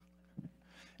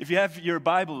If you have your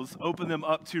Bibles, open them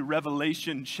up to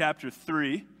Revelation chapter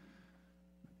 3.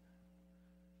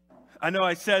 I know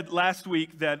I said last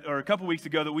week that, or a couple weeks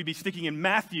ago, that we'd be sticking in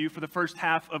Matthew for the first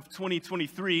half of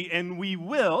 2023, and we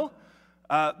will.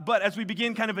 But as we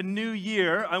begin kind of a new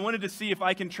year, I wanted to see if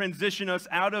I can transition us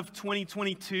out of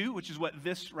 2022, which is what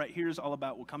this right here is all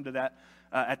about. We'll come to that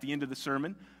at the end of the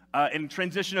sermon. And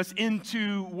transition us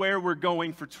into where we're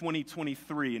going for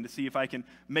 2023, and to see if I can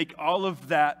make all of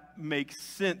that make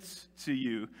sense to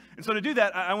you. And so to do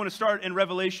that, I want to start in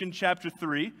Revelation chapter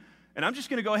 3, and I'm just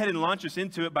going to go ahead and launch us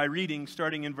into it by reading,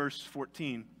 starting in verse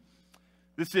 14.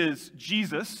 This is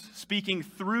Jesus speaking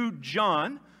through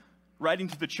John, writing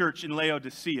to the church in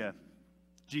Laodicea.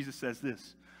 Jesus says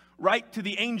this: "Write to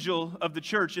the angel of the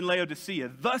church in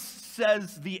Laodicea, thus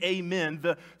says the Amen,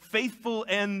 the faithful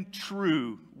and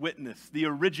true witness, the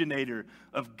originator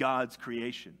of God's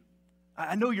creation.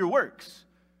 I know your works,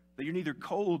 that you're neither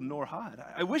cold nor hot.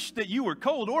 I wish that you were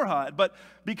cold or hot, but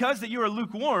because that you are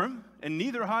lukewarm and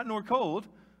neither hot nor cold,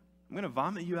 I'm going to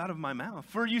vomit you out of my mouth.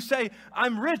 For you say,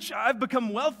 I'm rich, I've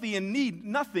become wealthy and need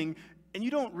nothing, and you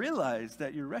don't realize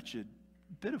that you're wretched,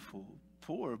 pitiful,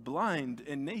 poor, blind,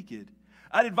 and naked.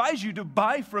 I'd advise you to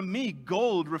buy from me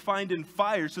gold refined in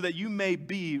fire so that you may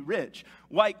be rich,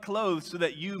 white clothes so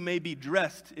that you may be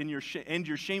dressed in your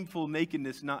shameful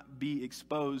nakedness not be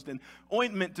exposed, and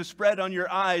ointment to spread on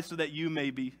your eyes so that you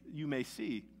may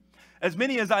see. As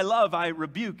many as I love, I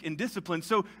rebuke and discipline,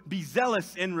 so be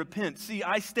zealous and repent. See,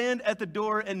 I stand at the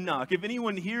door and knock. If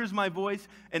anyone hears my voice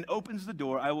and opens the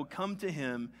door, I will come to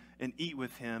him and eat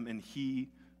with him and he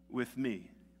with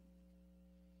me."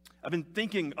 I've been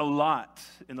thinking a lot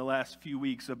in the last few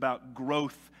weeks about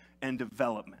growth and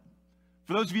development.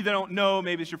 For those of you that don't know,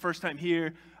 maybe it's your first time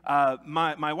here,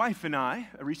 my wife and I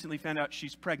recently found out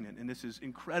she's pregnant, and this is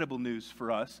incredible news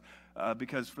for us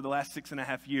because for the last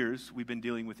 6.5 years, we've been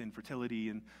dealing with infertility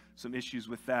and some issues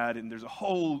with that, and there's a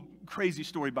whole crazy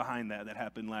story behind that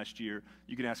happened last year.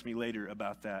 You can ask me later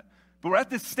about that. But we're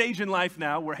at this stage in life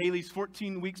now where Haley's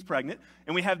 14 weeks pregnant,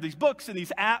 and we have these books and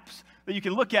these apps that you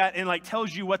can look at and like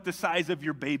tells you what the size of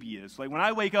your baby is. Like when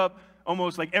I wake up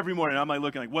almost like every morning, I'm like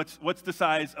looking like, what's the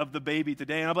size of the baby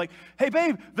today? And I'm like, hey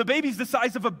babe, the baby's the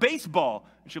size of a baseball.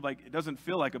 And she'll be like, it doesn't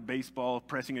feel like a baseball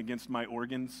pressing against my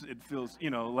organs. It feels,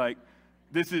 like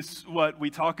this is what we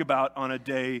talk about on a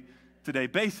day-to-day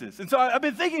basis. And so I've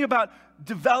been thinking about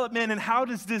development and how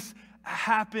does this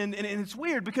happen? And it's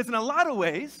weird because in a lot of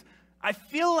ways, I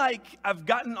feel like I've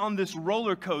gotten on this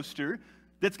roller coaster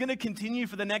that's going to continue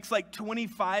for the next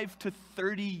 25 to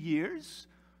 30 years,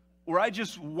 where I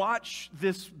just watch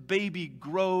this baby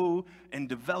grow and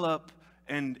develop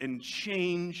and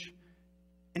change.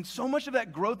 And so much of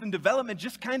that growth and development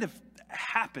just kind of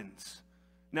happens.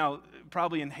 Now,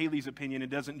 probably in Haley's opinion,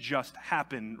 it doesn't just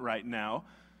happen right now,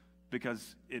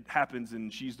 because it happens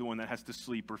and she's the one that has to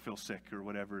sleep or feel sick or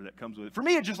whatever that comes with it. For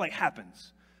me, it just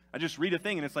happens. I just read a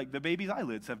thing and it's like the baby's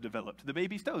eyelids have developed, the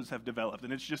baby's toes have developed,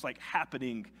 and it's just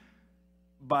happening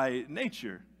by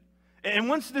nature. And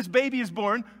once this baby is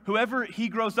born, whoever he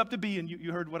grows up to be, and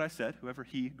you heard what I said, whoever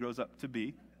he grows up to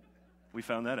be, we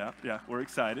found that out. Yeah, we're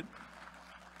excited.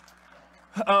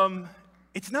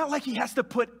 It's not like he has to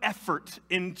put effort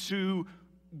into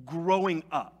growing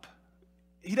up.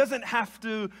 He doesn't have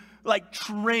to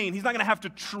train. He's not going to have to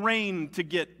train to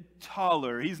get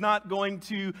taller. He's not going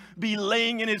to be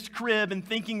laying in his crib and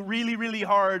thinking really, really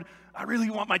hard, I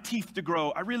really want my teeth to grow.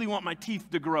 I really want my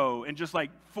teeth to grow, and just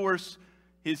force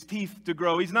his teeth to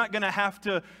grow. He's not going to have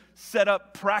to set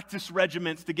up practice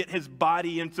regiments to get his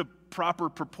body into proper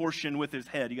proportion with his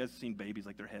head. You guys have seen babies,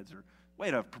 their heads are way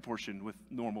out of proportion with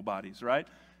normal bodies, right?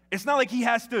 It's not like he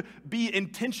has to be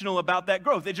intentional about that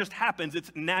growth. It just happens.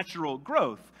 It's natural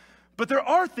growth. But there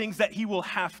are things that he will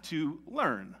have to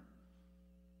learn.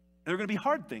 There are going to be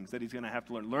hard things that he's going to have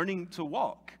to learn. Learning to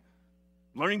walk.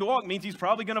 Learning to walk means he's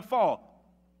probably going to fall.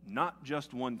 Not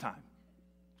just one time.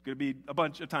 It's going to be a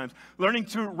bunch of times. Learning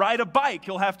to ride a bike,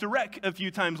 he'll have to wreck a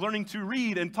few times. Learning to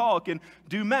read and talk and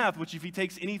do math, which if he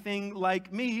takes anything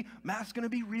like me, math's going to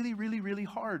be really, really, really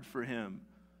hard for him.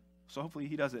 So hopefully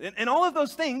he does it. And all of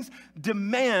those things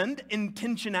demand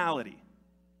intentionality.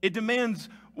 It demands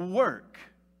work.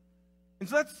 And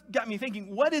so that's got me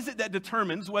thinking, what is it that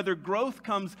determines whether growth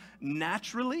comes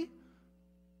naturally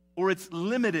or it's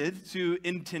limited to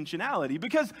intentionality?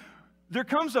 Because there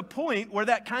comes a point where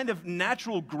that kind of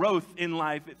natural growth in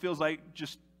life, it feels like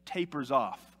just tapers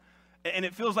off. And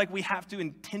it feels like we have to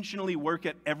intentionally work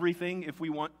at everything if we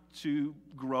want to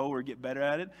grow or get better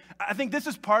at it. I think this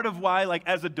is part of why, like,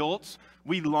 as adults,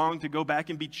 we long to go back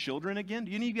and be children again.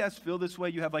 Do any of you guys feel this way?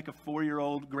 You have like a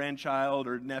 4-year-old grandchild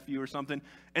or nephew or something,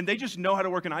 and they just know how to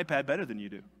work an iPad better than you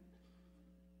do.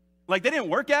 Like, they didn't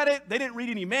work at it, they didn't read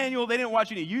any manual, they didn't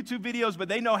watch any YouTube videos, but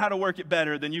they know how to work it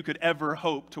better than you could ever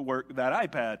hope to work that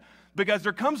iPad. Because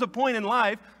there comes a point in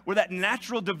life where that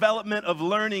natural development of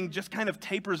learning just kind of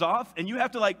tapers off, and you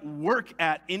have to like work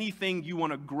at anything you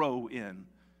want to grow in.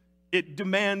 It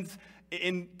demands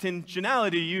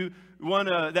intentionality. You want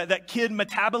to, that kid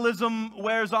metabolism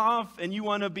wears off, and you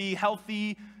want to be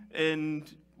healthy and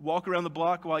walk around the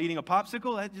block while eating a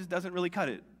popsicle. That just doesn't really cut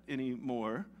it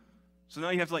anymore. So now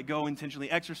you have to like go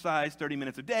intentionally exercise 30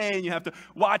 minutes a day, and you have to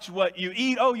watch what you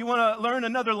eat. Oh, you want to learn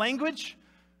another language?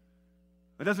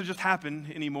 It doesn't just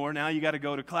happen anymore. Now you got to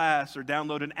go to class or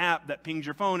download an app that pings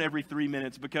your phone every 3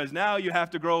 minutes, because now you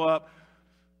have to grow up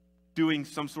doing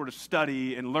some sort of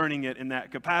study and learning it in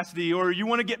that capacity. Or you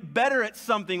want to get better at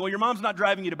something. Well, your mom's not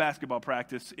driving you to basketball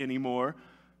practice anymore.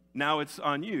 Now it's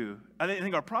on you. I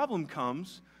think our problem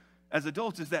comes as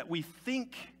adults is that we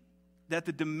think that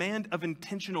the demand of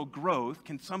intentional growth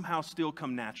can somehow still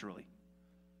come naturally.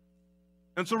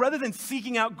 And so rather than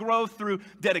seeking out growth through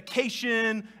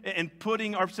dedication and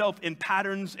putting ourselves in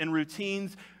patterns and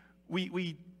routines,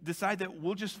 we decide that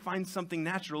we'll just find something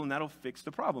natural and that'll fix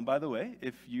the problem. By the way,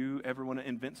 if you ever want to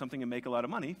invent something and make a lot of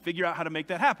money, figure out how to make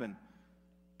that happen.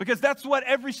 Because that's what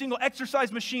every single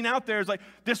exercise machine out there is like,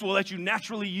 this will let you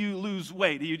naturally lose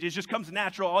weight. It just comes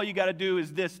natural. All you got to do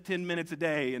is this 10 minutes a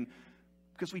day. And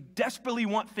because we desperately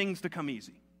want things to come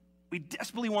easy. We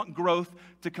desperately want growth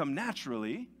to come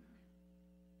naturally.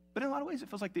 But in a lot of ways, it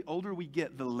feels like the older we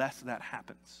get, the less that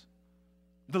happens.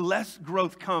 The less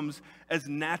growth comes as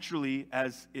naturally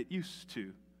as it used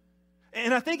to.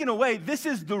 And I think in a way, this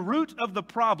is the root of the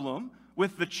problem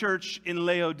with the church in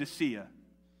Laodicea.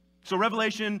 So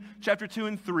Revelation chapter 2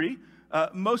 and 3,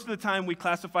 most of the time we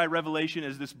classify Revelation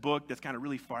as this book that's kind of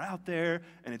really far out there,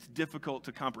 and it's difficult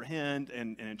to comprehend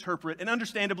and interpret, and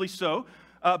understandably so.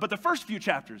 But the first few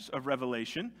chapters of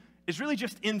Revelation is really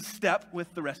just in step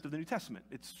with the rest of the New Testament.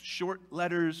 It's short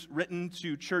letters written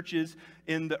to churches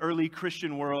in the early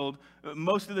Christian world.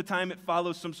 Most of the time it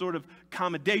follows some sort of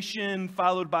commendation,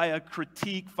 followed by a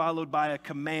critique, followed by a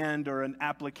command or an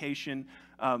application.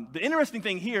 The interesting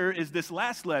thing here is this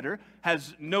last letter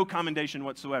has no commendation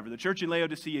whatsoever. The church in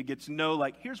Laodicea gets no,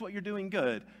 like, here's what you're doing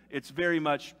good. It's very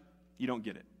much, you don't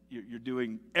get it. You're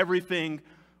doing everything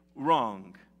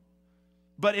wrong.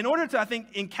 But in order to, I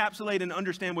think, encapsulate and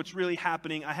understand what's really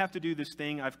happening, I have to do this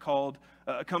thing I've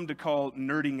come to call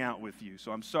nerding out with you.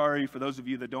 So I'm sorry for those of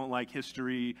you that don't like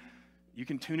history. You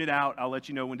can tune it out. I'll let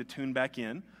you know when to tune back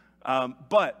in.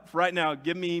 But for right now,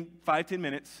 give me 5-10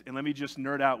 minutes, and let me just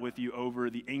nerd out with you over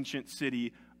the ancient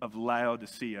city of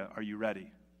Laodicea. Are you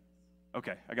ready?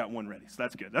 Okay, I got one ready, so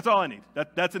that's good. That's all I need.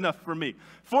 That's enough for me.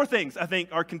 4 things, I think,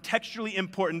 are contextually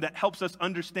important that helps us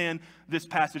understand this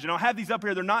passage. And I'll have these up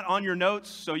here. They're not on your notes,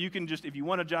 so you can just, if you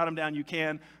want to jot them down, you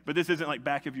can. But this isn't like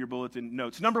back of your bulletin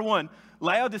notes. Number 1,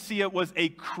 Laodicea was a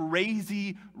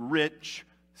crazy rich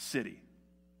city.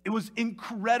 It was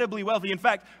incredibly wealthy. In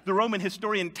fact, the Roman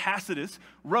historian Tacitus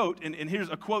wrote, and here's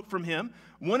a quote from him,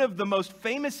 one of the most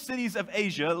famous cities of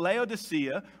Asia,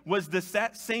 Laodicea, was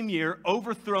that same year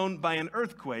overthrown by an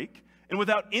earthquake, and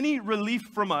without any relief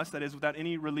from us, that is, without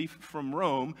any relief from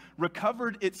Rome,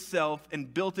 recovered itself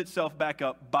and built itself back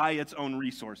up by its own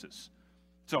resources.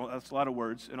 So that's a lot of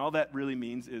words, and all that really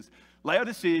means is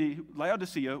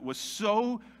Laodicea was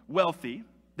so wealthy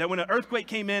that when an earthquake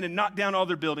came in and knocked down all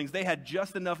their buildings, they had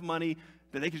just enough money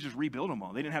that they could just rebuild them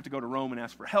all. They didn't have to go to Rome and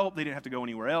ask for help. They didn't have to go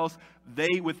anywhere else.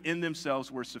 They, within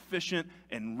themselves, were sufficient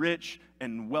and rich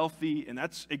and wealthy. And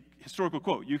that's a historical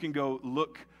quote. You can go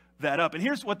look that up. And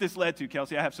here's what this led to,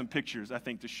 Kelsey. I have some pictures, I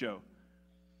think, to show.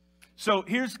 So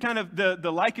here's kind of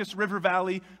the Lycus River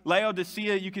Valley.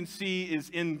 Laodicea, you can see, is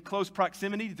in close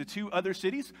proximity to 2 other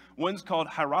cities. One's called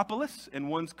Hierapolis and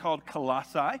one's called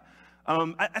Colossae.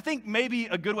 I think maybe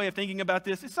a good way of thinking about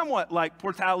this is somewhat like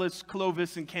Portales,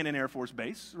 Clovis, and Cannon Air Force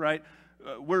Base, right?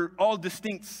 We're all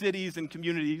distinct cities and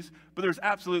communities, but there's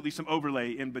absolutely some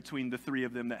overlay in between the 3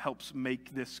 of them that helps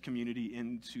make this community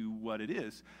into what it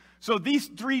is. So these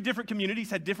 3 different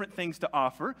communities had different things to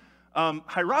offer.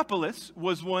 Hierapolis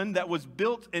was one that was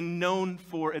built and known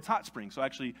for its hot springs. So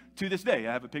actually, to this day,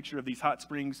 I have a picture of these hot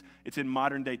springs. It's in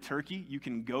modern-day Turkey. You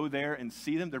can go there and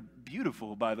see them. They're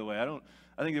beautiful, by the way.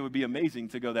 I think it would be amazing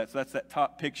to go that. So that's that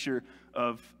top picture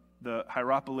of the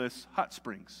Hierapolis hot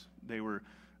springs. They were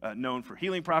known for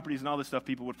healing properties and all this stuff.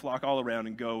 People would flock all around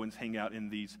and go and hang out in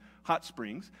these hot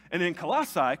springs. And then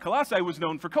Colossae was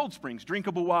known for cold springs,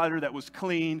 drinkable water that was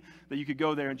clean, that you could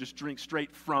go there and just drink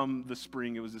straight from the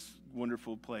spring. It was this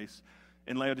wonderful place.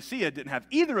 And Laodicea didn't have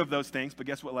either of those things, but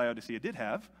guess what Laodicea did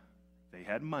have? They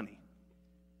had money.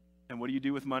 And what do you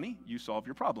do with money? You solve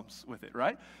your problems with it,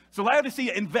 right? So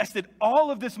Laodicea invested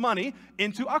all of this money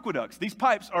into aqueducts. These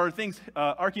pipes are things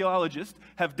archaeologists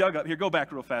have dug up. Here, go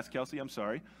back real fast, Kelsey. I'm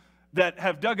sorry. That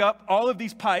have dug up all of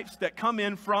these pipes that come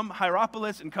in from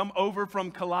Hierapolis and come over from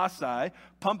Colossae,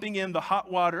 pumping in the hot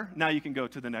water. Now you can go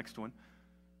to the next one.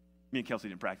 Me and Kelsey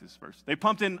didn't practice first. They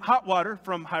pumped in hot water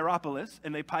from Hierapolis,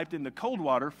 and they piped in the cold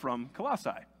water from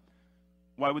Colossae.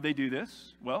 Why would they do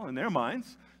this? Well, in their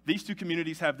minds, these two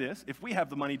communities have this. If we have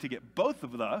the money to get both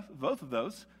of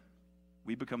those,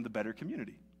 we become the better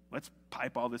community. Let's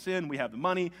pipe all this in. We have the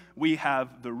money. We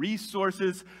have the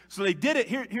resources. So they did it.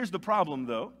 Here's the problem,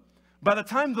 though. By the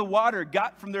time the water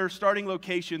got from their starting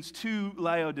locations to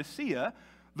Laodicea,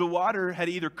 the water had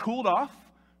either cooled off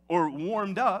or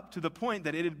warmed up to the point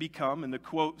that it had become, and the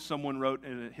quote someone wrote,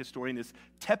 a historian, is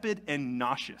tepid and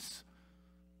nauseous.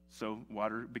 So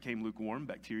water became lukewarm,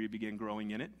 bacteria began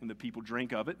growing in it. When the people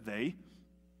drank of it, they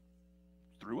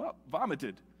threw up,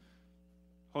 vomited.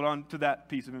 Hold on to that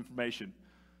piece of information.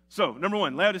 So, number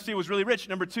one, Laodicea was really rich.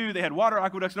 Number two, they had water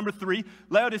aqueducts. Number three,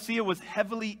 Laodicea was a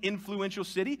heavily influential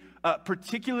city,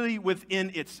 particularly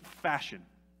within its fashion.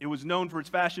 It was known for its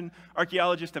fashion.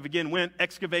 Archaeologists have again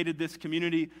excavated this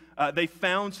community. They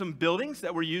found some buildings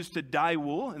that were used to dye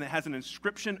wool, and it has an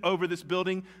inscription over this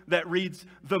building that reads,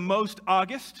 "The Most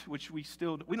August," which we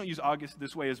don't use August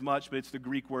this way as much, but it's the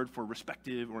Greek word for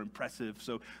respective or impressive.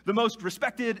 So, the most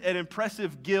respected and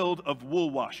impressive guild of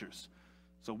wool washers.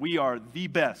 So we are the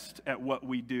best at what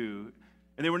we do.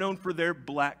 And they were known for their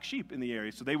black sheep in the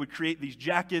area. So they would create these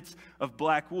jackets of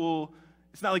black wool.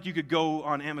 It's not like you could go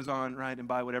on Amazon, right, and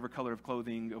buy whatever color of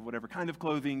clothing, of whatever kind of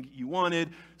clothing you wanted.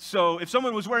 So if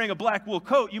someone was wearing a black wool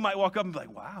coat, you might walk up and be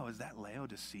like, wow, is that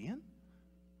Laodicean?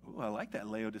 Ooh, I like that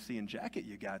Laodicean jacket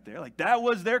you got there. Like, that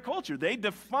was their culture. They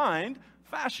defined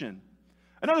fashion.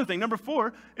 Another thing, number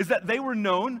four, is that they were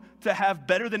known to have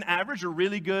better than average or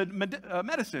really good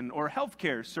medicine or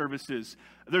healthcare services.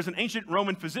 There's an ancient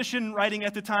Roman physician writing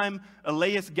at the time,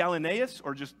 Elias Galenaeus,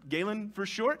 or just Galen for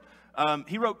short.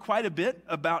 He wrote quite a bit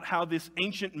about how this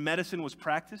ancient medicine was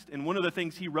practiced. And one of the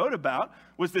things he wrote about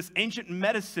was this ancient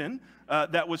medicine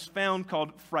that was found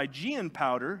called Phrygian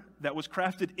powder that was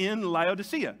crafted in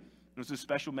Laodicea. It was a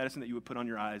special medicine that you would put on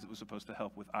your eyes. It was supposed to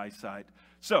help with eyesight.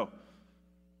 So,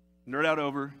 nerd out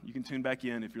over. You can tune back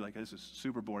in if you're like, this is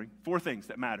super boring. Four things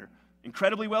that matter.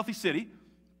 Incredibly wealthy city,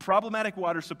 problematic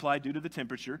water supply due to the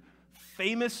temperature,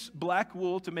 famous black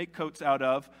wool to make coats out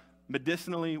of,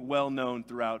 medicinally well known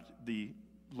throughout the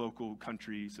local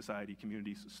country, society,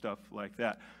 communities, stuff like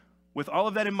that. With all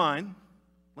of that in mind,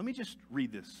 let me just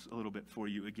read this a little bit for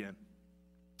you again.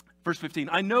 Verse 15,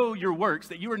 I know your works,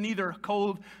 that you are neither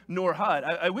cold nor hot.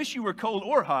 I wish you were cold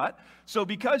or hot. So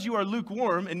because you are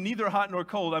lukewarm and neither hot nor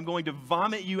cold, I'm going to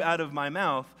vomit you out of my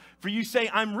mouth. For you say,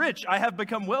 I'm rich, I have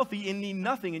become wealthy and need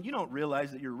nothing. And you don't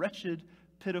realize that you're wretched,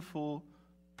 pitiful,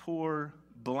 poor,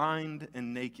 blind,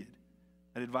 and naked.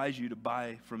 I'd advise you to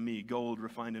buy from me gold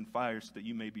refined in fire so that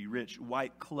you may be rich,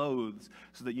 white clothes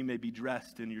so that you may be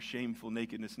dressed and your shameful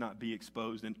nakedness not be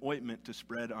exposed, and ointment to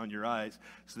spread on your eyes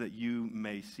so that you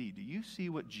may see. Do you see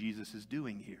what Jesus is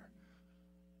doing here?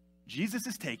 Jesus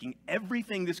is taking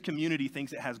everything this community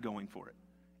thinks it has going for it,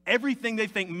 everything they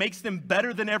think makes them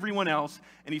better than everyone else,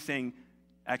 and he's saying,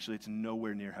 actually, it's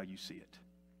nowhere near how you see it.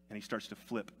 And he starts to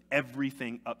flip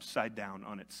everything upside down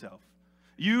on itself.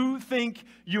 You think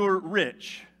you're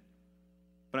rich,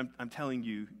 but I'm telling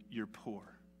you, you're poor.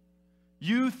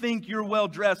 You think you're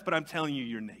well-dressed, but I'm telling you,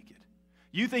 you're naked.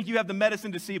 You think you have the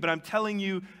medicine to see, but I'm telling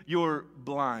you, you're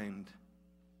blind.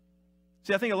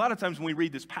 See, I think a lot of times when we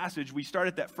read this passage, we start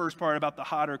at that first part about the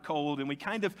hot or cold, and we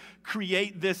kind of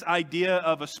create this idea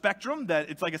of a spectrum, that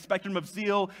it's like a spectrum of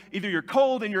zeal. Either you're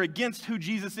cold and you're against who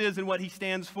Jesus is and what he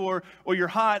stands for, or you're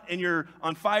hot and you're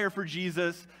on fire for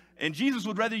Jesus. And Jesus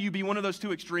would rather you be one of those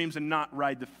two extremes and not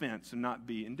ride the fence and not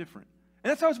be indifferent. And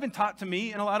that's how it's been taught to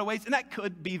me in a lot of ways, and that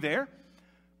could be there.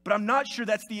 But I'm not sure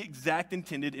that's the exact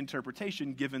intended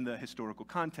interpretation given the historical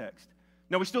context.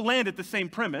 Now, we still land at the same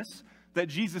premise that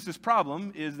Jesus'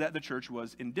 problem is that the church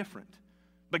was indifferent.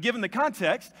 But given the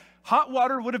context, hot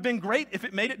water would have been great if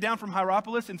it made it down from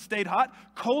Hierapolis and stayed hot.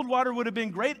 Cold water would have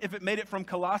been great if it made it from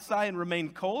Colossae and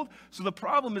remained cold. So the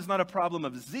problem is not a problem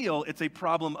of zeal, it's a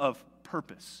problem of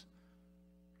purpose.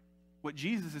 What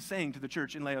Jesus is saying to the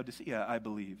church in Laodicea, I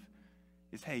believe,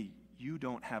 is, hey, you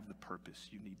don't have the purpose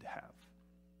you need to have.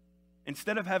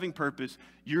 Instead of having purpose,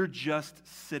 you're just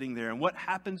sitting there. And what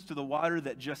happens to the water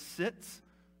that just sits?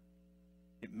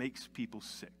 It makes people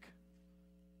sick.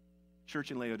 Church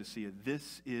in Laodicea,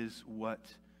 this is what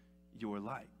you're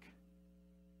like.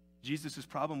 Jesus'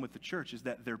 problem with the church is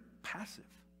that they're passive.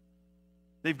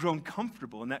 They've grown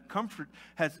comfortable, and that comfort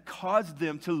has caused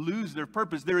them to lose their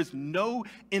purpose. There is no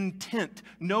intent,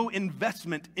 no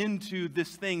investment into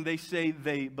this thing they say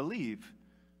they believe.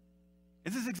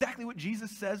 This is exactly what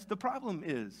Jesus says the problem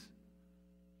is.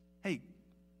 Hey,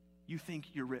 you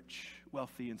think you're rich,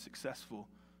 wealthy, and successful,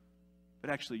 but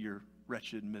actually you're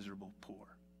wretched, miserable, poor.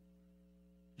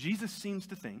 Jesus seems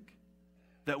to think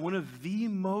that one of the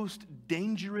most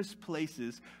dangerous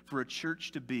places for a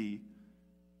church to be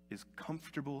is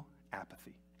comfortable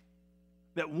apathy.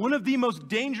 That one of the most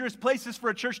dangerous places for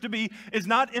a church to be is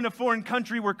not in a foreign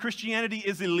country where Christianity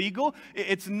is illegal.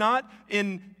 It's not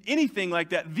in anything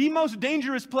like that. The most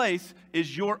dangerous place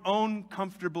is your own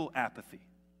comfortable apathy.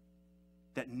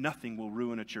 That nothing will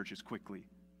ruin a church as quickly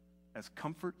as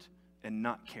comfort and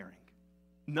not caring.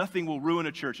 Nothing will ruin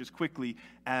a church as quickly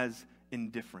as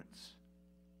indifference.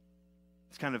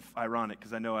 It's kind of ironic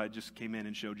because I know I just came in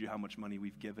and showed you how much money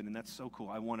we've given, and that's so cool.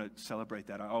 I want to celebrate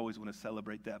that. I always want to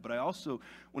celebrate that. But I also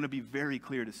want to be very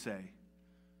clear to say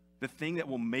the thing that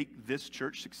will make this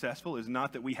church successful is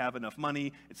not that we have enough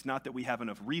money. It's not that we have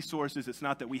enough resources. It's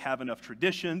not that we have enough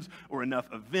traditions or enough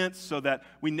events so that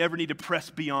we never need to press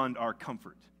beyond our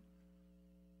comfort.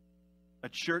 A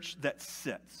church that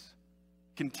sits,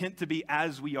 content to be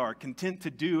as we are, content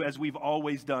to do as we've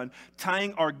always done,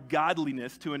 tying our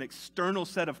godliness to an external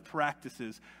set of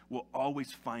practices, will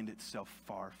always find itself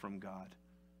far from God,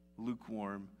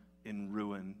 lukewarm, in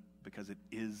ruin, because it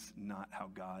is not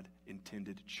how God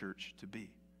intended church to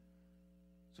be.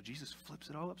 So Jesus flips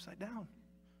it all upside down.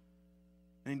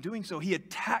 And in doing so, he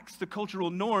attacks the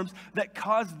cultural norms that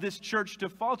caused this church to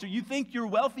falter. You think you're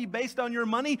wealthy based on your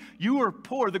money? You are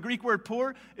poor. The Greek word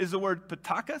poor is the word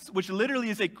patakos, which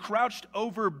literally is a crouched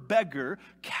over beggar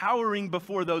cowering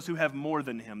before those who have more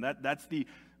than him. That's the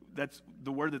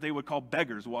word that they would call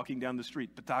beggars walking down the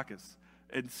street, patakos.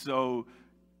 And so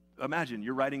imagine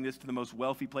you're writing this to the most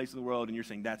wealthy place in the world and you're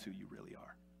saying that's who you really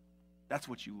are. That's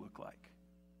what you look like.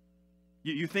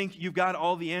 You think you've got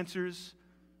all the answers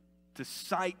to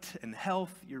sight and health?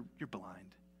 You're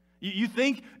blind. You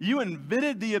think you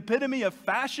invented the epitome of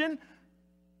fashion?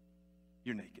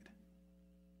 You're naked.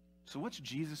 So what's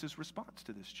Jesus' response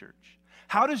to this church?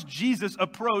 How does Jesus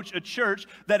approach a church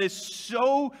that is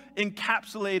so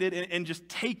encapsulated and just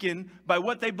taken by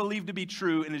what they believe to be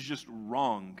true and is just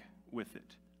wrong with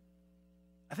it?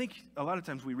 I think a lot of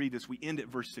times we read this, we end at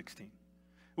verse 16.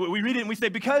 We read it and we say,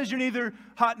 because you're neither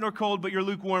hot nor cold, but you're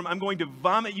lukewarm, I'm going to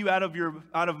vomit you out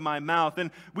of my mouth. And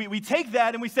we take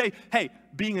that and we say, hey,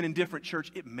 being an indifferent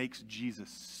church, it makes Jesus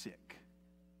sick.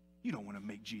 You don't want to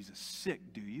make Jesus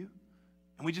sick, do you?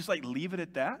 And we just leave it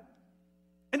at that?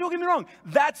 And don't get me wrong,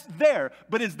 that's there.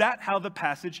 But is that how the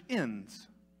passage ends?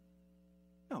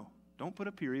 No, don't put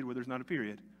a period where there's not a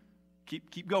period.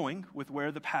 Keep going with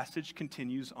where the passage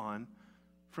continues on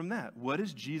from that. What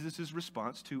is Jesus'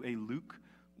 response to a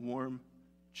lukewarm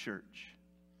church?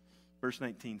 Verse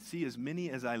 19, see, as many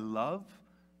as I love,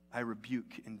 I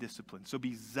rebuke and discipline. So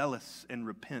be zealous and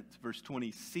repent. Verse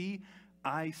 20, see,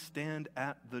 I stand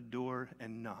at the door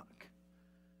and knock.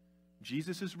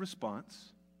 Jesus'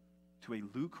 response to a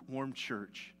lukewarm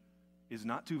church is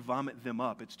not to vomit them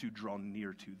up, it's to draw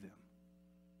near to them.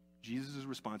 Jesus'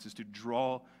 response is to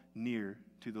draw near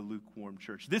to the lukewarm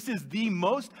church. This is the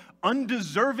most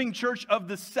undeserving church of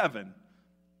the seven.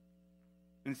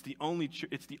 And it's the only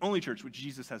church which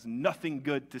Jesus has nothing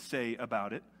good to say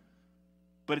about it.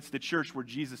 But it's the church where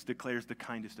Jesus declares the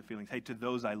kindest of feelings. Hey, to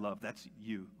those I love, that's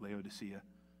you, Laodicea.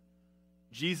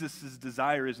 Jesus'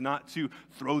 desire is not to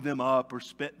throw them up or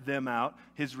spit them out.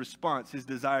 His response, his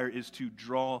desire is to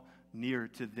draw near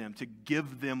to them, to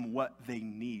give them what they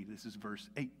need. This is verse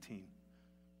 18.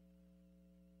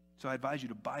 So I advise you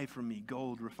to buy from me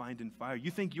gold refined in fire.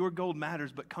 You think your gold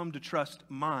matters, but come to trust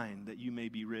mine that you may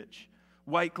be rich.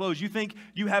 White clothes. You think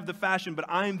you have the fashion, but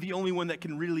I'm the only one that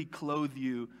can really clothe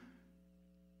you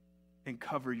and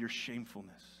cover your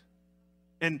shamefulness.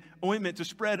 And ointment to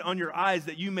spread on your eyes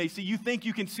that you may see. You think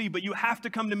you can see, but you have to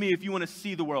come to me if you want to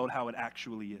see the world how it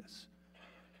actually is.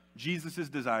 Jesus'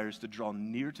 desire is to draw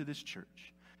near to this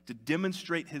church, to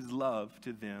demonstrate his love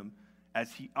to them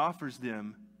as he offers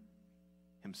them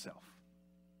himself.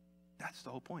 That's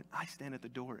the whole point. I stand at the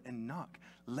door and knock.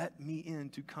 Let me in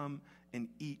to come and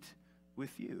eat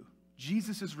with you.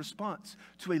 Jesus' response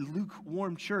to a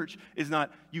lukewarm church is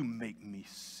not, you make me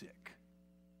sick.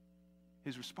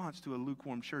 His response to a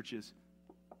lukewarm church is,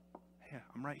 yeah,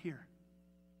 I'm right here.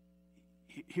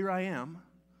 Here I am.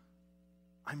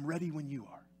 I'm ready when you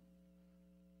are.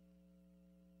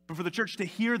 But for the church to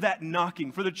hear that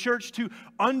knocking, for the church to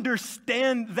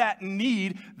understand that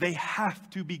need, they have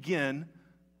to begin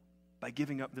by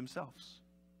giving up themselves.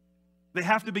 They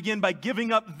have to begin by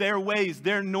giving up their ways,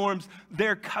 their norms,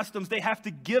 their customs. They have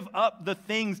to give up the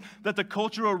things that the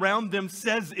culture around them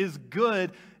says is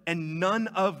good, and none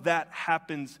of that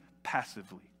happens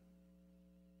passively.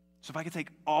 So if I could take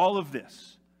all of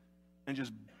this and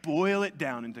just boil it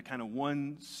down into kind of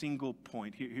one single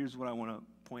point, here's what I want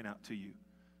to point out to you.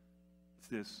 It's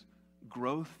this: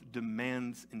 growth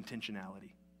demands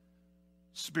intentionality.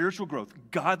 Spiritual growth,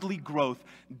 godly growth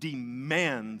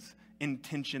demands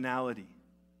intentionality.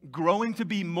 Growing to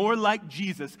be more like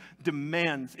Jesus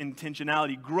demands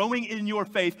intentionality. Growing in your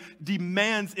faith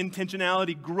demands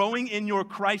intentionality. Growing in your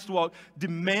Christ walk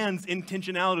demands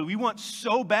intentionality. We want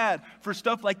so bad for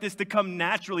stuff like this to come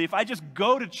naturally. If I just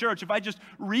go to church, if I just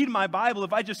read my Bible,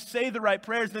 if I just say the right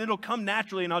prayers, then it'll come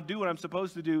naturally and I'll do what I'm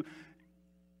supposed to do.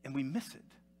 And we miss it.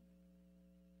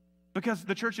 Because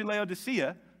the church in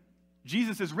Laodicea,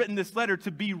 Jesus has written this letter to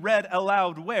be read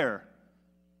aloud where?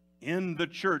 In the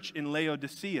church in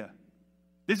Laodicea.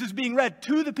 This is being read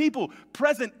to the people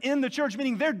present in the church,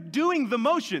 meaning they're doing the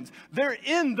motions. They're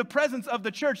in the presence of the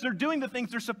church. They're doing the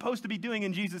things they're supposed to be doing,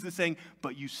 and Jesus is saying,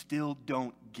 but you still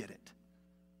don't get it.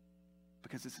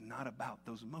 Because it's not about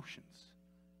those motions.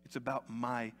 It's about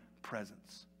my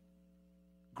presence.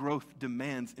 Growth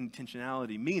demands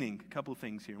intentionality, meaning a couple of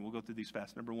things here, and we'll go through these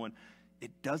fast. Number one,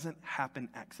 it doesn't happen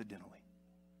accidentally.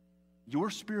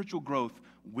 Your spiritual growth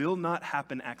will not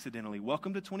happen accidentally.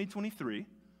 Welcome to 2023.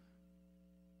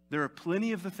 There are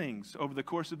plenty of the things over the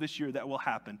course of this year that will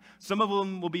happen. Some of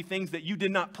them will be things that you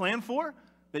did not plan for,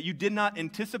 that you did not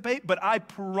anticipate, but I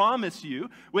promise you,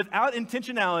 without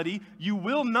intentionality, you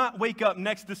will not wake up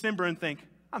next December and think,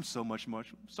 I'm so much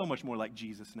more like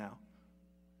Jesus now.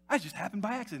 I just happened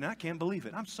by accident. I can't believe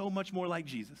it. I'm so much more like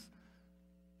Jesus.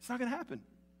 It's not going to happen.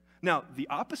 Now, the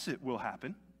opposite will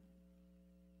happen.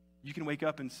 You can wake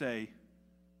up and say,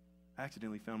 I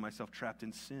accidentally found myself trapped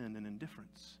in sin and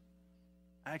indifference.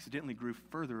 I accidentally grew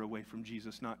further away from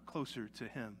Jesus, not closer to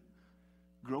him.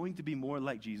 Growing to be more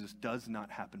like Jesus does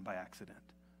not happen by accident.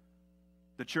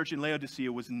 The church in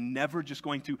Laodicea was never just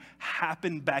going to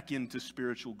happen back into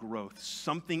spiritual growth.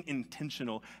 Something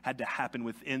intentional had to happen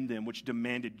within them, which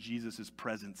demanded Jesus'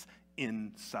 presence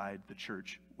inside the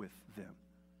church with them.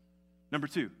 Number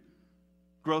two,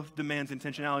 growth demands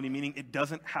intentionality, meaning it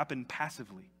doesn't happen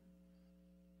passively.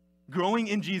 Growing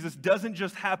in Jesus doesn't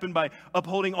just happen by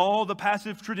upholding all the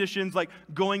passive traditions like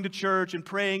going to church and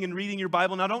praying and reading your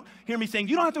Bible. Now, don't hear me saying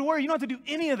you don't have to worry, you don't have to do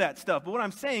any of that stuff. But what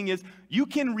I'm saying is you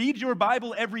can read your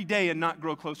Bible every day and not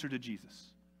grow closer to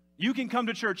Jesus. You can come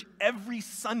to church every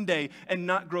Sunday and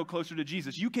not grow closer to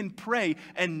Jesus. You can pray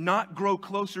and not grow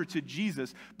closer to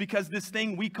Jesus, because this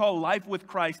thing we call life with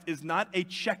Christ is not a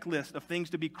checklist of things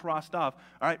to be crossed off.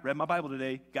 All right, read my Bible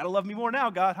today. Got to love me more now,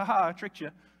 God. Ha, I tricked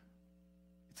you.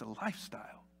 It's a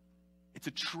lifestyle. It's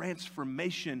a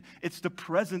transformation. It's the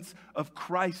presence of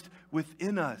Christ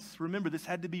within us. Remember, this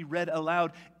had to be read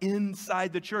aloud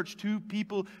inside the church to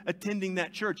people attending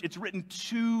that church. It's written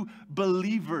to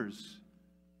believers.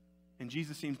 And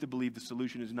Jesus seems to believe the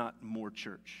solution is not more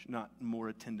church, not more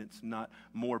attendance, not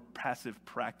more passive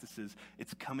practices.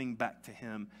 It's coming back to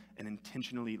him and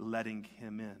intentionally letting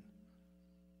him in.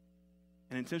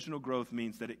 And intentional growth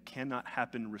means that it cannot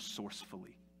happen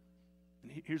resourcefully.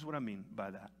 And here's what I mean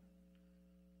by that.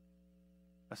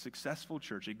 A successful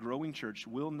church, a growing church,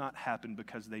 will not happen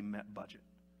because they met budget.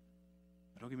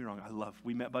 Don't get me wrong,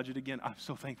 we met budget again. I'm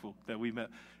so thankful that we met.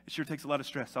 It sure takes a lot of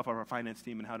stress off of our finance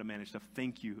team and how to manage stuff.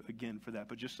 Thank you again for that.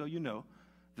 But just so you know,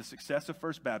 the success of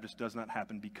First Baptist does not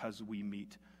happen because we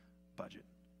meet budget.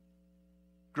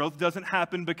 Growth doesn't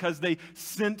happen because they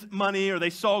sent money or they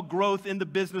saw growth in the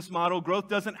business model. Growth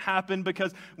doesn't happen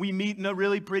because we meet in a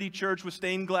really pretty church with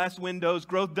stained glass windows.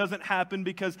 Growth doesn't happen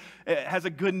because it has a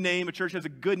good name. A church has a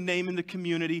good name in the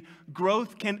community.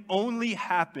 Growth can only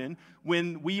happen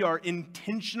when we are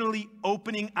intentionally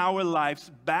opening our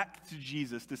lives back to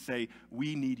Jesus to say,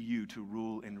 we need you to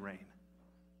rule and reign.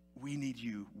 We need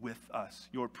you with us,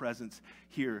 your presence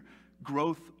here.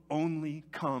 Growth only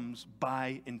comes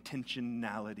by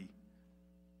intentionality.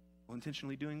 Well,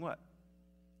 intentionally doing what?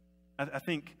 I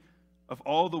think of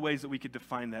all the ways that we could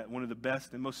define that, one of the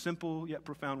best and most simple yet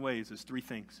profound ways is three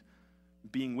things.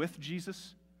 Being with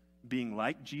Jesus, being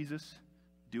like Jesus,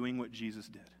 doing what Jesus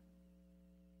did.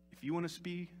 If you want to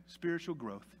see spiritual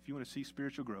growth,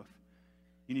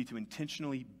 you You need to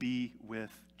intentionally be with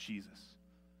Jesus.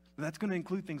 That's going to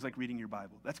include things like reading your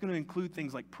Bible. That's going to include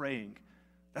things like praying.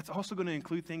 That's also going to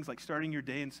include things like starting your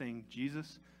day and saying,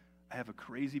 Jesus, I have a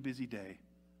crazy busy day,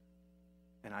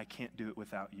 and I can't do it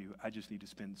without you. I just need to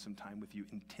spend some time with you.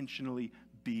 Intentionally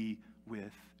be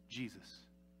with Jesus.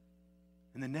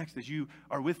 And then next, as you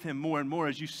are with him more and more,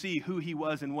 as you see who he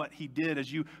was and what he did,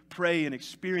 as you pray and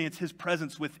experience his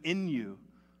presence within you,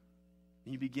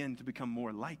 you begin to become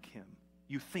more like him.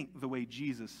 You think the way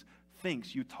Jesus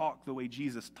thinks. You talk the way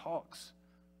Jesus talks.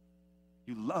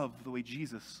 You love the way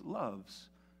Jesus loves.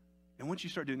 And once you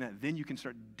start doing that, then you can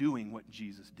start doing what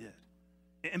Jesus did.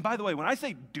 And by the way, when I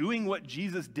say doing what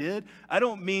Jesus did, I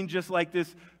don't mean just like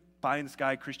this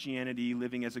pie-in-the-sky Christianity,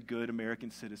 living as a good American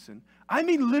citizen. I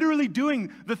mean literally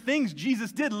doing the things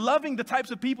Jesus did, loving the types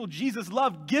of people Jesus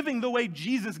loved, giving the way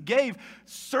Jesus gave,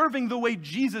 serving the way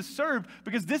Jesus served,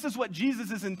 because this is what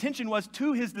Jesus' intention was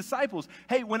to his disciples.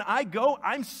 Hey, when I go,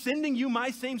 I'm sending you my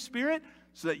same Spirit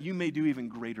so that you may do even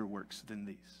greater works than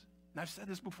these. And I've said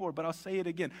this before, but I'll say it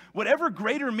again. Whatever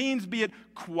greater means, be it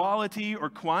quality or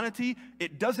quantity,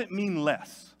 it doesn't mean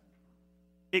less.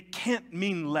 It can't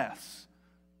mean less.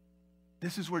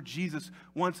 This is where Jesus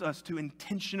wants us to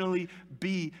intentionally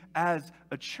be as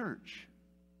a church.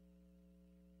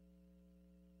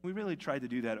 We really tried to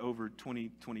do that over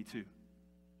 2022.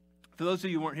 For those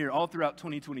of you who weren't here, all throughout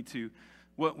 2022,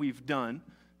 what we've done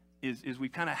is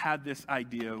we've kind of had this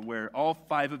idea where all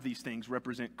 5 of these things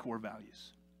represent core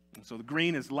values. And so the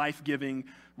green is life-giving,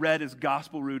 red is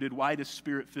gospel-rooted, white is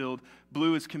spirit-filled,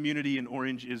 blue is community, and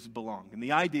orange is belong. And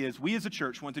the idea is we as a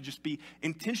church want to just be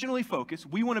intentionally focused.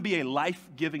 We want to be a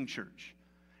life-giving church.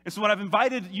 And so what I've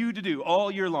invited you to do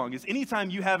all year long is anytime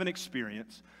you have an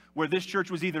experience where this church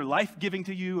was either life-giving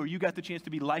to you or you got the chance to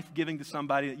be life-giving to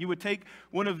somebody, that you would take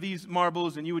one of these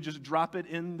marbles and you would just drop it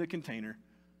in the container.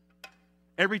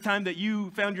 Every time that you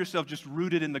found yourself just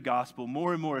rooted in the gospel,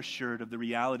 more and more assured of the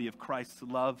reality of Christ's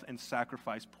love and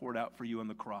sacrifice poured out for you on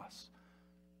the cross,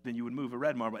 then you would move a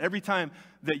red marble. Every time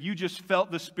that you just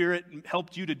felt the Spirit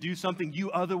helped you to do something you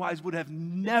otherwise would have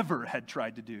never had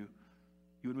tried to do,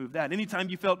 you would move that. Anytime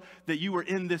you felt that you were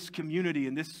in this community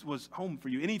and this was home for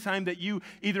you, anytime that you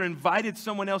either invited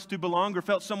someone else to belong or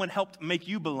felt someone helped make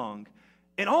you belong.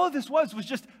 And all of this was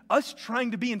just us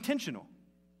trying to be intentional.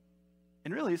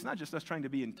 And really, it's not just us trying to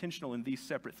be intentional in these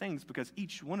separate things, because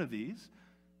each one of these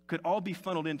could all be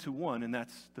funneled into one, and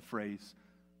that's the phrase,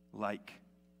 like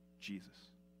Jesus.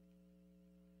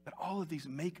 That all of these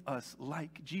make us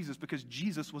like Jesus because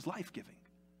Jesus was life-giving.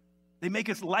 They make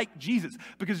us like Jesus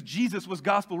because Jesus was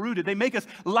gospel-rooted. They make us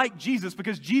like Jesus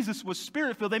because Jesus was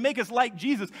spirit-filled. They make us like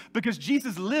Jesus because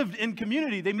Jesus lived in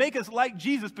community. They make us like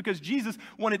Jesus because Jesus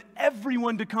wanted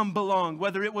everyone to come belong,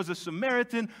 whether it was a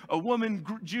Samaritan, a woman,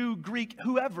 Jew, Greek,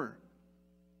 whoever.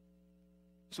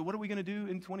 So what are we going to do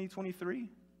in 2023?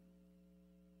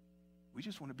 We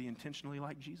just want to be intentionally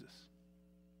like Jesus.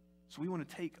 So we want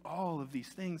to take all of these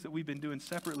things that we've been doing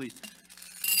separately.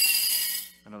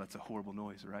 I know that's a horrible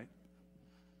noise, right?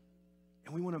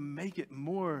 And we want to make it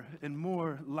more and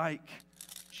more like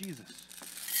Jesus.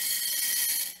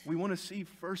 We want to see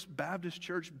First Baptist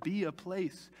Church be a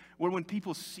place where when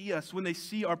people see us, when they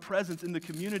see our presence in the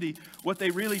community, what they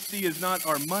really see is not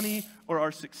our money or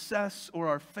our success or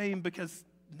our fame, because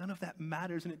none of that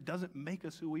matters and it doesn't make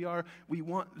us who we are. We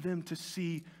want them to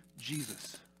see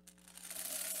Jesus.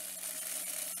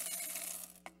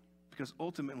 Because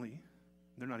ultimately,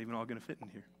 they're not even all going to fit in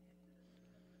here.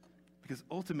 Because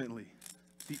ultimately,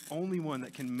 the only one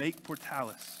that can make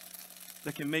Portales,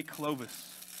 that can make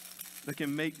Clovis, that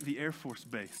can make the Air Force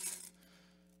Base.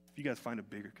 If you guys find a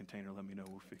bigger container, let me know.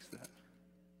 We'll fix that.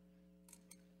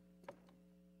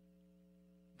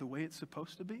 The way it's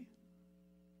supposed to be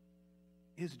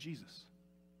is Jesus.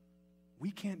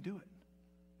 We can't do it.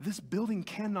 This building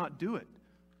cannot do it.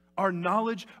 Our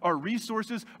knowledge, our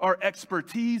resources, our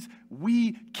expertise,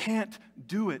 we can't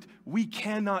do it. We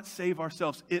cannot save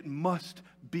ourselves. It must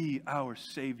be our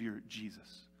Savior, Jesus.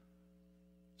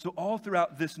 So all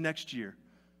throughout this next year,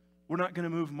 we're not going to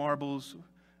move marbles.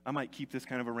 I might keep this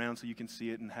kind of around so you can see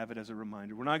it and have it as a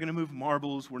reminder. We're not going to move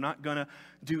marbles. We're not going to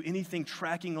do anything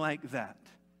tracking like that.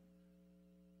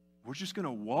 We're just going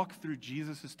to walk through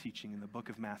Jesus' teaching in the book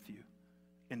of Matthew.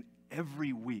 And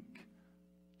every week,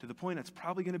 to the point that's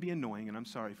probably going to be annoying, and I'm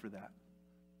sorry for that,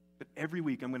 but every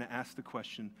week I'm going to ask the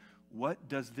question, what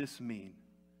does this mean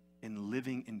in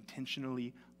living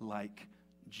intentionally like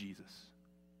Jesus?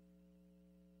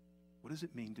 What does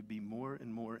it mean to be more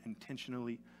and more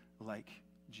intentionally like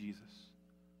Jesus?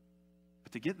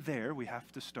 But to get there, we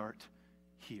have to start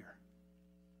here.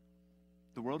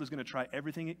 The world is going to try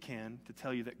everything it can to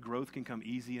tell you that growth can come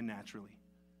easy and naturally.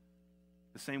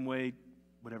 The same way,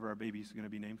 whatever our baby's going to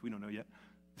be named, we don't know yet.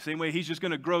 The same way he's just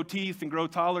going to grow teeth and grow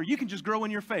taller. You can just grow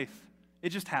in your faith. It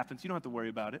just happens. You don't have to worry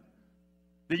about it.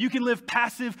 That you can live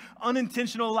passive,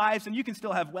 unintentional lives, and you can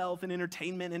still have wealth and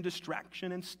entertainment and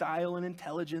distraction and style and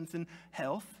intelligence and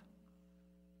health.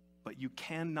 But you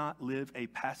cannot live a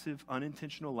passive,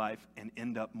 unintentional life and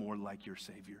end up more like your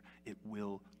Savior. It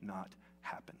will not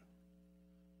happen.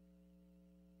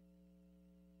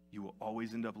 You will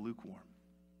always end up lukewarm,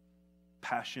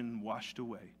 passion washed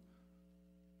away,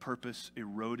 purpose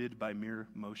eroded by mere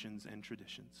motions and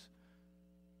traditions.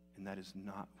 And that is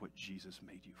not what Jesus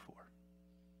made you for.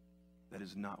 That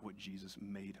is not what Jesus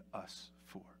made us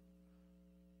for.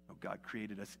 No, God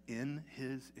created us in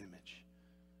his image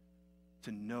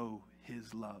to know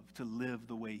his love, to live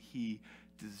the way he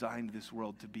designed this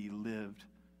world to be lived.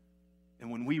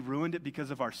 And when we ruined it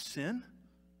because of our sin,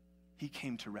 he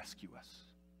came to rescue us.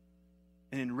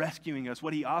 And in rescuing us,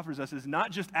 what he offers us is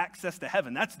not just access to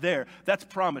heaven. That's there. That's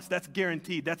promised. That's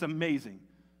guaranteed. That's amazing.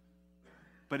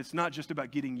 But it's not just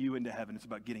about getting you into heaven. It's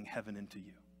about getting heaven into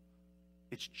you.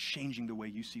 It's changing the way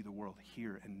you see the world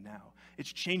here and now.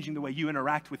 It's changing the way you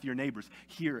interact with your neighbors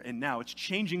here and now. It's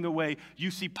changing the way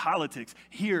you see politics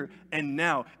here and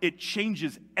now. It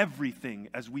changes everything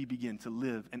as we begin to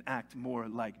live and act more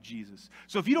like Jesus.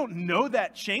 So if you don't know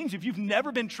that change, if you've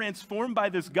never been transformed by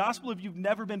this gospel, if you've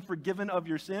never been forgiven of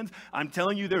your sins, I'm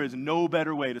telling you there is no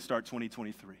better way to start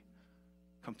 2023.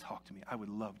 Come talk to me. I would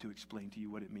love to explain to you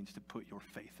what it means to put your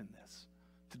faith in this,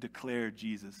 to declare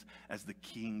Jesus as the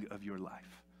King of your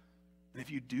life. And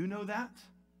if you do know that,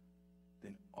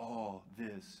 then all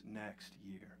this next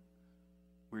year,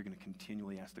 we're going to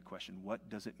continually ask the question, what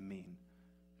does it mean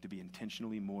to be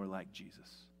intentionally more like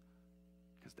Jesus?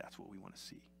 Because that's what we want to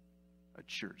see, a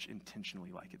church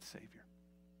intentionally like its Savior.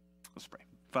 Let's pray.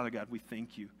 Father God, we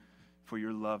thank you for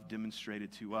your love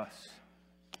demonstrated to us.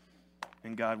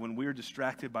 And God, when we're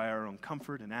distracted by our own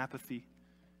comfort and apathy,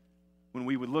 when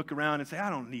we would look around and say, I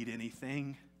don't need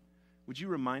anything, would you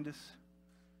remind us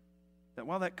that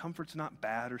while that comfort's not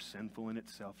bad or sinful in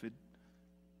itself, it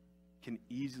can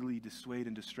easily dissuade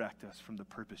and distract us from the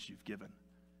purpose you've given.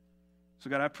 So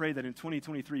God, I pray that in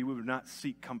 2023 we would not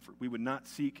seek comfort. We would not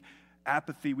seek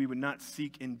apathy. We would not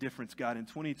seek indifference. God, in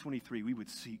 2023 we would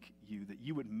seek you, that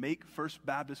you would make First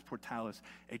Baptist Portales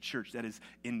a church that is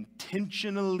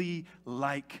intentionally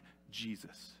like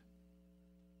Jesus.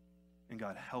 And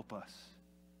God, help us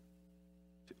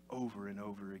to over and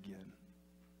over again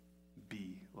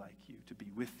be like you, to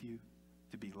be with you,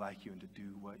 to be like you, and to do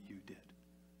what you did.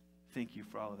 Thank you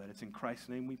for all of that. It's in Christ's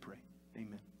name we pray.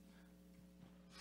 Amen.